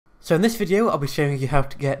So in this video I'll be showing you how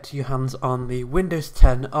to get your hands on the Windows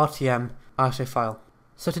 10 RTM ISO file.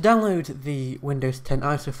 So to download the Windows 10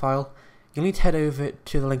 ISO file, you'll need to head over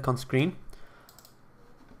to the link on screen.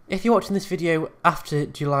 If you're watching this video after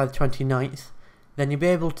July the 29th, then you'll be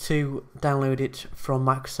able to download it from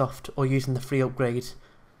Microsoft or using the free upgrade.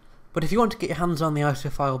 But if you want to get your hands on the ISO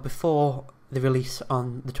file before the release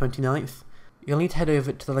on the 29th, you'll need to head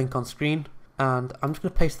over to the link on screen, and I'm just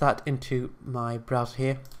going to paste that into my browser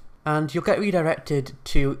here. And you'll get redirected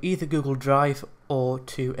to either Google Drive or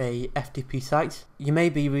to a FTP site. You may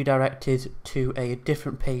be redirected to a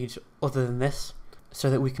different page other than this,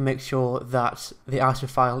 so that we can make sure that the ISO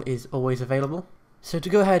file is always available. So to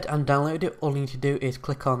go ahead and download it, all you need to do is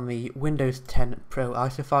click on the Windows 10 Pro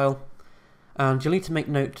ISO file, and you'll need to make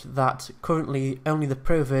note that currently only the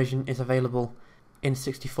Pro version is available in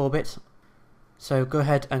 64-bit. So go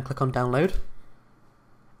ahead and click on download.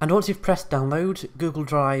 And once you've pressed download, Google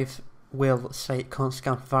Drive will say it can't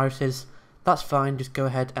scan for viruses. That's fine, just go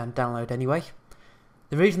ahead and download anyway.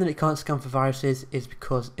 The reason that it can't scan for viruses is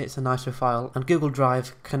because it's an ISO file and Google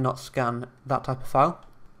Drive cannot scan that type of file.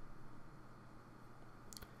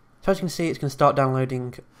 So as you can see, it's going to start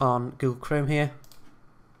downloading on Google Chrome here.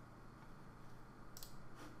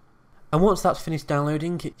 And once that's finished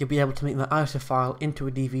downloading, you'll be able to make that ISO file into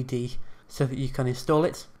a DVD so that you can install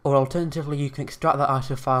it, or alternatively you can extract that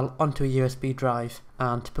ISO file onto a USB drive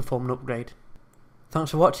and perform an upgrade.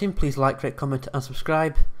 Thanks for watching, please like, rate, comment and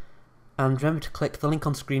subscribe, and remember to click the link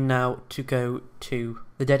on screen now to go to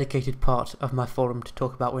the dedicated part of my forum to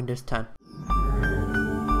talk about Windows 10.